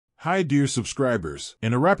Hi dear subscribers.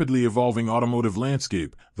 In a rapidly evolving automotive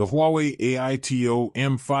landscape, the Huawei Aito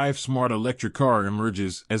M5 smart electric car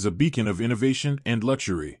emerges as a beacon of innovation and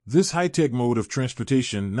luxury. This high-tech mode of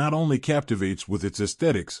transportation not only captivates with its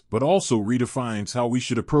aesthetics, but also redefines how we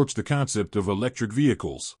should approach the concept of electric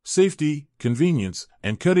vehicles. Safety, convenience,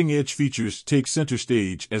 and cutting-edge features take center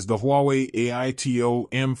stage as the Huawei Aito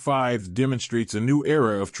M5 demonstrates a new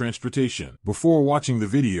era of transportation. Before watching the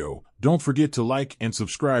video, don't forget to like and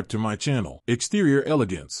subscribe to my channel. Exterior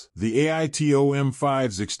elegance. The Aito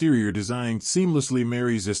M5's exterior design seamlessly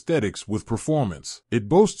marries aesthetics with performance. It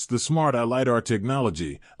boasts the smart eye LiDAR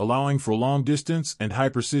technology, allowing for long-distance and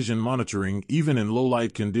high-precision monitoring even in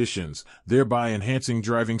low-light conditions, thereby enhancing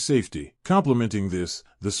driving safety. Complementing this,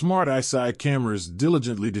 the smart eye side cameras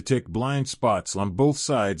diligently detect blind spots on both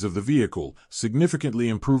sides of the vehicle, significantly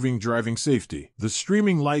improving driving safety. The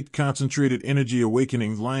streaming light concentrated energy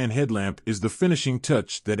awakening lion headlamp is the finishing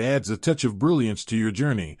touch that adds a touch of brilliance to your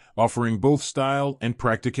journey, offering both style and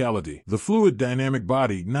practicality. The fluid dynamic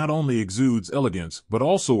body not only exudes elegance but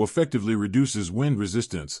also effectively reduces wind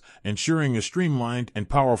resistance, ensuring a streamlined and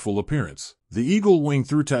powerful appearance. The eagle wing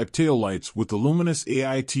through-type taillights with the luminous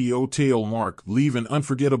Aito tail mark leave an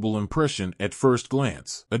unforgettable impression at first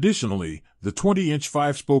glance. Additionally, the 20-inch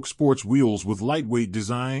 5-spoke sports wheels with lightweight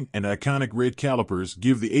design and iconic red calipers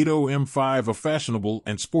give the Aito M5 a fashionable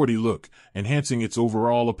and sporty look, enhancing its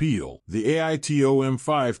overall appeal. The Aito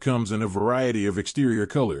M5 comes in a variety of exterior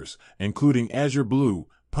colors, including azure blue,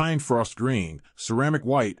 pine frost green, ceramic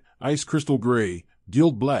white, ice crystal gray,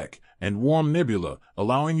 gilt black, and warm nebula,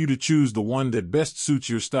 allowing you to choose the one that best suits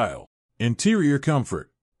your style. Interior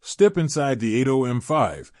comfort. Step inside the Aito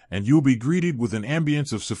M5, and you'll be greeted with an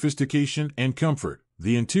ambience of sophistication and comfort.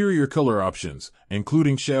 The interior color options,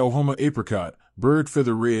 including Huawei apricot, bird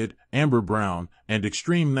feather red, amber brown, and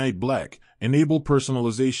extreme night black, enable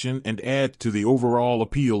personalization and add to the overall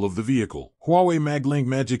appeal of the vehicle. Huawei MagLink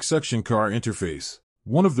Magic Suction Car Interface.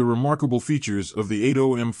 One of the remarkable features of the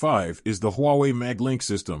Aito M5 is the Huawei MagLink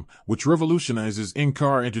system, which revolutionizes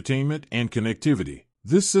in-car entertainment and connectivity.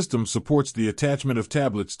 This system supports the attachment of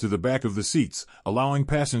tablets to the back of the seats, allowing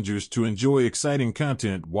passengers to enjoy exciting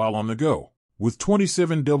content while on the go. With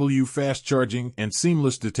 27W fast charging and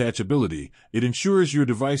seamless detachability, it ensures your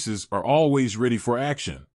devices are always ready for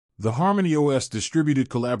action. The HarmonyOS distributed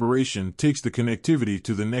collaboration takes the connectivity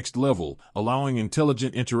to the next level, allowing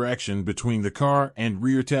intelligent interaction between the car and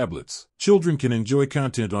rear tablets. Children can enjoy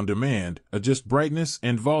content on demand, adjust brightness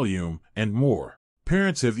and volume, and more.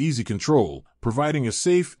 Parents have easy control, providing a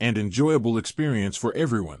safe and enjoyable experience for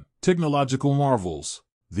everyone. Technological marvels.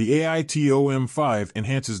 The Aito M5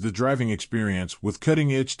 enhances the driving experience with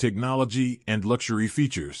cutting-edge technology and luxury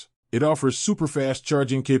features. It offers superfast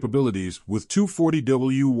charging capabilities with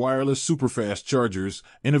 240W wireless superfast chargers,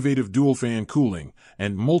 innovative dual-fan cooling,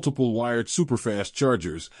 and multiple wired superfast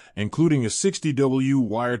chargers, including a 60W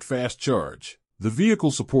wired fast charge. The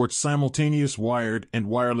vehicle supports simultaneous wired and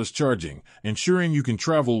wireless charging, ensuring you can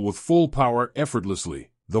travel with full power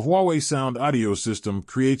effortlessly. The Huawei Sound Audio System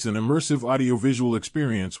creates an immersive audiovisual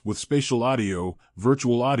experience with spatial audio,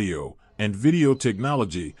 virtual audio, and video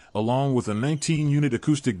technology, along with a 19-unit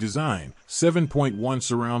acoustic design, 7.1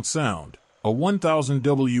 surround sound, a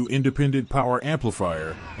 1000W independent power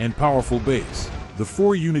amplifier, and powerful bass. The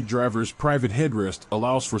 4-unit driver's private headrest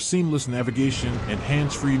allows for seamless navigation and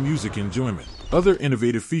hands-free music enjoyment. Other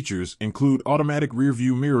innovative features include automatic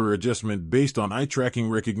rear-view mirror adjustment based on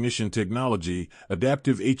eye-tracking recognition technology,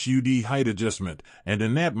 adaptive HUD height adjustment, and a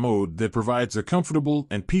nap mode that provides a comfortable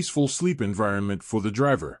and peaceful sleep environment for the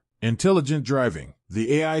driver. Intelligent driving.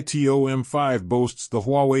 The Aito M5 boasts the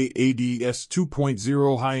Huawei ADS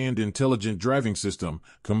 2.0 high-end intelligent driving system,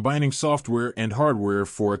 combining software and hardware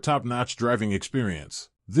for a top-notch driving experience.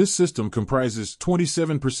 This system comprises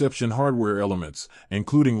 27 perception hardware elements,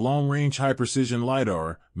 including long-range high-precision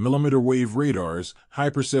LiDAR, millimeter-wave radars,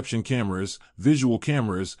 high-perception cameras, visual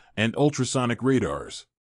cameras, and ultrasonic radars.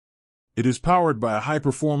 It is powered by a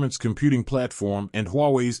high-performance computing platform and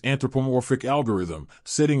Huawei's anthropomorphic algorithm,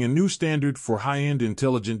 setting a new standard for high-end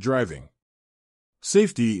intelligent driving.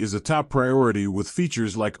 Safety is a top priority with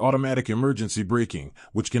features like automatic emergency braking,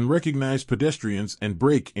 which can recognize pedestrians and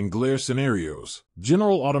brake in glare scenarios.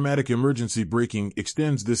 General automatic emergency braking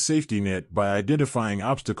extends this safety net by identifying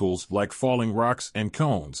obstacles like falling rocks and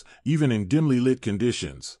cones, even in dimly lit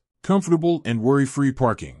conditions. Comfortable and worry-free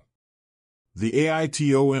parking. The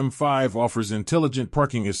Aito M5 offers intelligent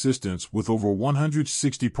parking assistance with over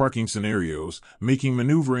 160 parking scenarios, making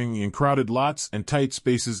maneuvering in crowded lots and tight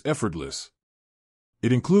spaces effortless.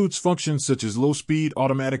 It includes functions such as low-speed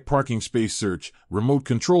automatic parking space search, remote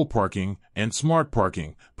control parking, and smart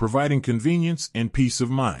parking, providing convenience and peace of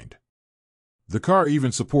mind. The car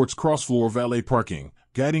even supports cross-floor valet parking,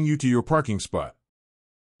 guiding you to your parking spot.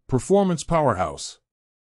 Performance powerhouse.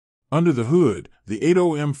 Under the hood, the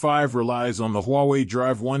Aito M5 relies on the Huawei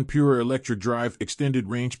Drive 1 Pure Electric Drive Extended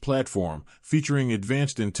Range platform, featuring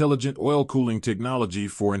advanced intelligent oil cooling technology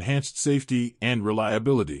for enhanced safety and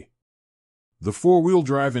reliability. The four-wheel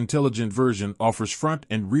drive intelligent version offers front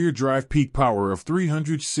and rear drive peak power of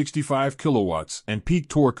 365 kilowatts and peak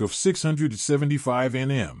torque of 675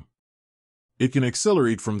 Nm. It can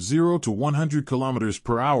accelerate from 0 to 100 km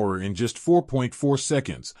per hour in just 4.4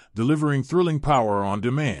 seconds, delivering thrilling power on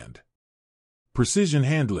demand. Precision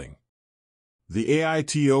handling. The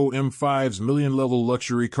Aito M5's million-level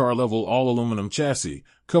luxury car-level all-aluminum chassis,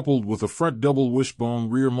 coupled with a front double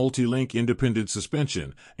wishbone rear multi-link independent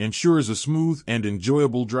suspension, ensures a smooth and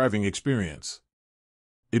enjoyable driving experience.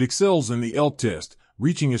 It excels in the ELK test,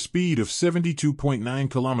 reaching a speed of 72.9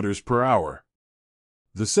 km per hour.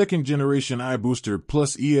 The second-generation iBooster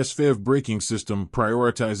Plus PHEV braking system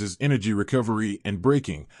prioritizes energy recovery and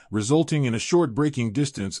braking, resulting in a short braking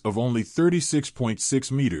distance of only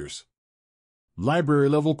 36.6 meters.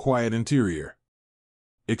 Library-level quiet interior.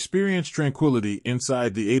 Experience tranquility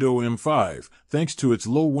inside the Aito M5 thanks to its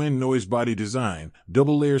low-wind noise body design,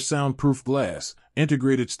 double-layer soundproof glass,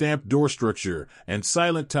 integrated stamped door structure, and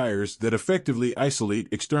silent tires that effectively isolate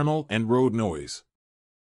external and road noise.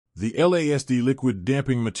 The LASD liquid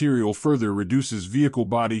damping material further reduces vehicle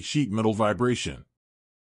body sheet metal vibration.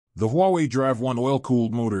 The Huawei Drive 1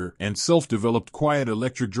 oil-cooled motor and self-developed quiet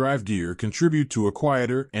electric drive gear contribute to a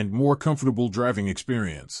quieter and more comfortable driving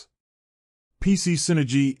experience. PC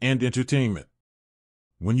synergy and entertainment.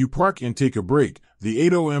 When you park and take a break, the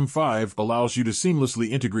Aito M5 allows you to seamlessly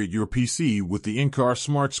integrate your PC with the in-car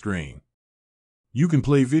smart screen. You can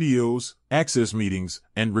play videos, access meetings,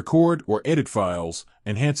 and record or edit files,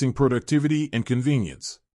 enhancing productivity and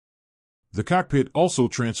convenience. The cockpit also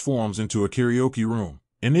transforms into a karaoke room,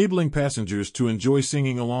 enabling passengers to enjoy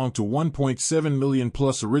singing along to 1.7 million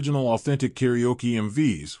plus original authentic karaoke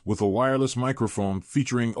MVs with a wireless microphone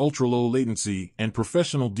featuring ultra-low latency and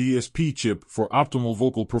professional DSP chip for optimal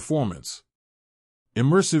vocal performance.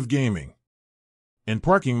 Immersive gaming. In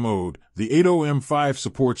parking mode, the Aito M5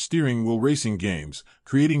 supports steering wheel racing games,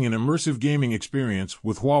 creating an immersive gaming experience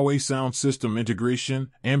with Huawei sound system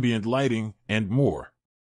integration, ambient lighting, and more.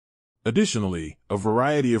 Additionally, a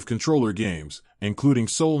variety of controller games, including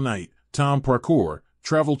Soul Knight, Tom Parkour,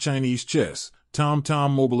 Travel Chinese Chess, Tom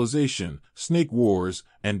Tom Mobilization, Snake Wars,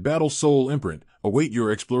 and Battle Soul Imprint, await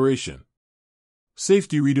your exploration.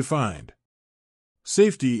 Safety redefined.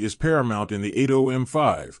 Safety is paramount in the Aito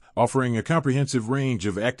M5, offering a comprehensive range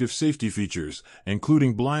of active safety features,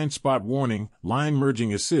 including blind spot warning, line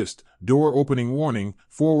merging assist, door opening warning,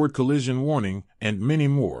 forward collision warning, and many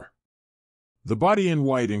more. The body in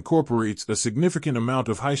white incorporates a significant amount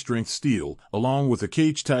of high-strength steel, along with a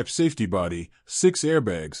cage-type safety body, 6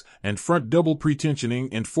 airbags, and front double pretensioning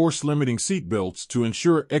and force-limiting seat belts to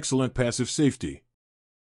ensure excellent passive safety.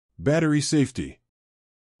 Battery safety.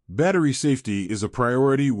 Battery safety is a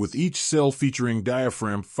priority with each cell featuring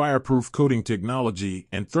diaphragm fireproof coating technology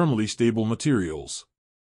and thermally stable materials.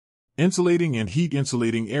 Insulating and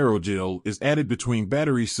heat-insulating aerogel is added between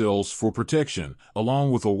battery cells for protection,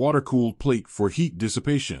 along with a water-cooled plate for heat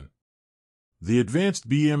dissipation. The advanced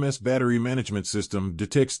BMS battery management system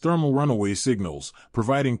detects thermal runaway signals,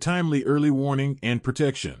 providing timely early warning and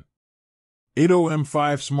protection. Aito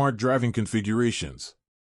M5 Smart Driving Configurations.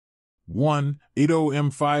 1. Aito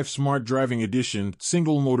M5 Smart Driving Edition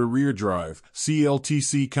Single Motor Rear Drive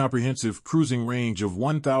CLTC Comprehensive Cruising Range of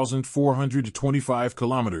 1,425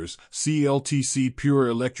 km CLTC Pure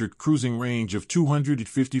Electric Cruising Range of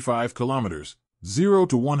 255 km 0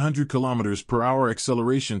 to 100 km per hour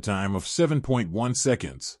Acceleration Time of 7.1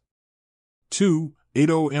 seconds. 2.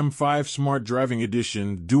 Aito M5 Smart Driving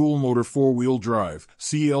Edition Dual Motor 4-Wheel Drive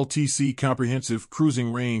CLTC Comprehensive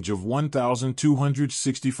Cruising Range of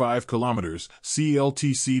 1,265 km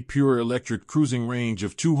CLTC Pure Electric Cruising Range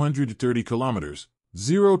of 230 km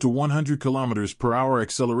 0 to 100 km per hour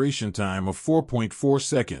Acceleration Time of 4.4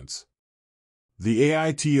 seconds. The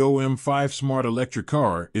Aito M5 Smart Electric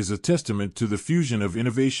Car is a testament to the fusion of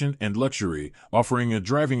innovation and luxury, offering a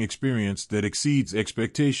driving experience that exceeds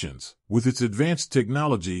expectations. With its advanced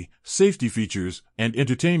technology, safety features, and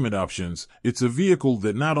entertainment options, it's a vehicle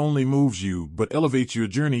that not only moves you but elevates your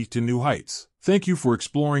journey to new heights. Thank you for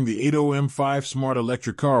exploring the Aito M5 Smart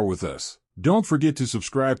Electric Car with us. Don't forget to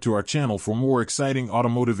subscribe to our channel for more exciting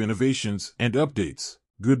automotive innovations and updates.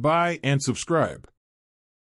 Goodbye and subscribe.